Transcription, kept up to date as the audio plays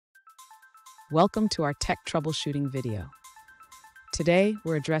Welcome to our tech troubleshooting video. Today,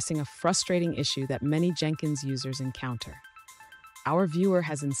 we're addressing a frustrating issue that many Jenkins users encounter. Our viewer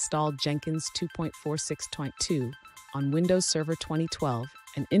has installed Jenkins 2.46.2 on Windows Server 2012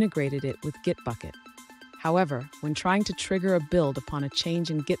 and integrated it with Gitbucket. However, when trying to trigger a build upon a change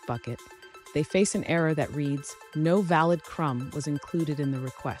in Gitbucket, they face an error that reads, "No valid crumb was included in the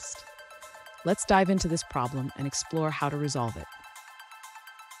request." Let's dive into this problem and explore how to resolve it.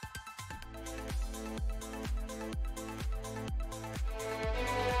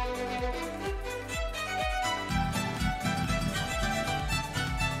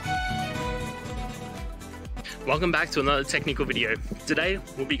 Welcome back to another technical video. Today,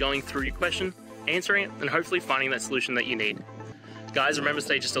 we'll be going through your question, answering it, and hopefully finding that solution that you need. Guys, remember to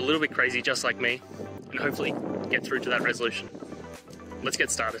stay just a little bit crazy, just like me, and hopefully get through to that resolution. Let's get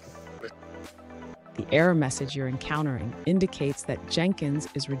started. The error message you're encountering indicates that Jenkins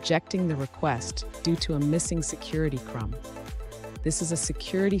is rejecting the request due to a missing security crumb. This is a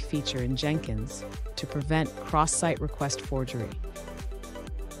security feature in Jenkins to prevent cross-site request forgery.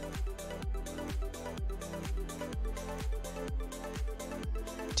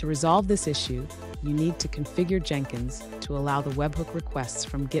 To resolve this issue, you need to configure Jenkins to allow the webhook requests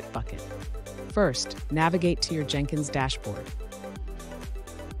from Gitbucket. First, navigate to your Jenkins dashboard.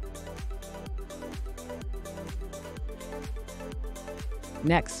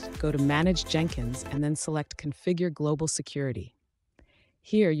 Next, go to Manage Jenkins and then select Configure Global Security.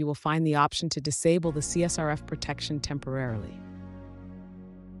 Here, you will find the option to disable the CSRF protection temporarily.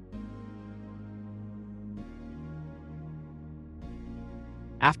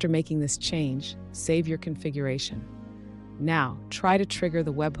 After making this change, save your configuration. Now, try to trigger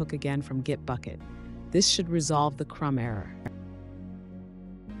the webhook again from Gitbucket. This should resolve the crumb error.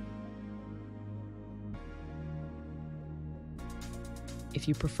 If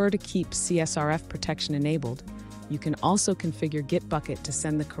you prefer to keep CSRF protection enabled, you can also configure Gitbucket to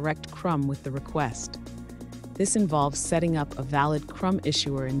send the correct crumb with the request. This involves setting up a valid crumb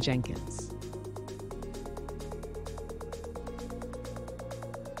issuer in Jenkins.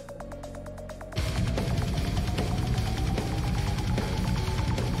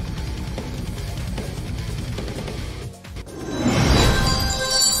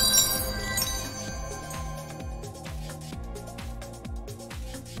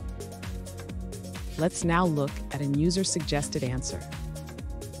 Let's now look at a user-suggested answer.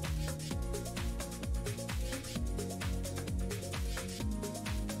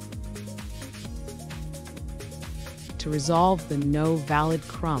 To resolve the no valid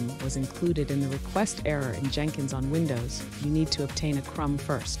crumb was included in the request error in Jenkins on Windows, you need to obtain a crumb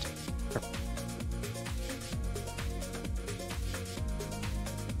first.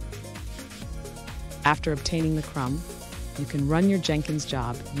 After obtaining the crumb, you can run your Jenkins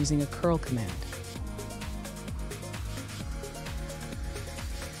job using a curl command.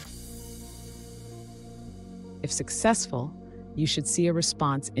 If successful, you should see a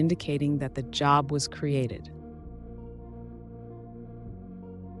response indicating that the job was created.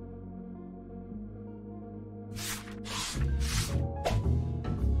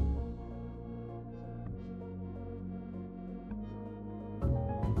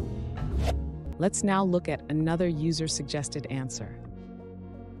 Let's now look at another user-suggested answer.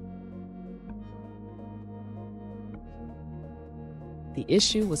 The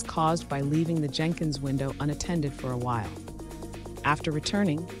issue was caused by leaving the Jenkins window unattended for a while. After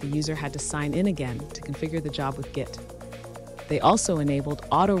returning, the user had to sign in again to configure the job with Git. They also enabled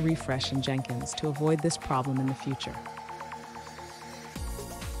auto-refresh in Jenkins to avoid this problem in the future.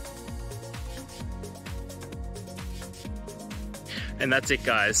 And that's it,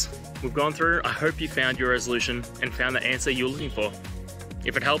 guys. We've gone through. I hope you found your resolution and found the answer you were looking for.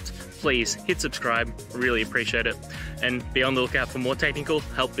 If it helped, please hit subscribe, really appreciate it, and be on the lookout for more technical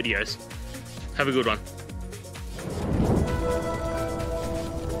help videos. Have a good one.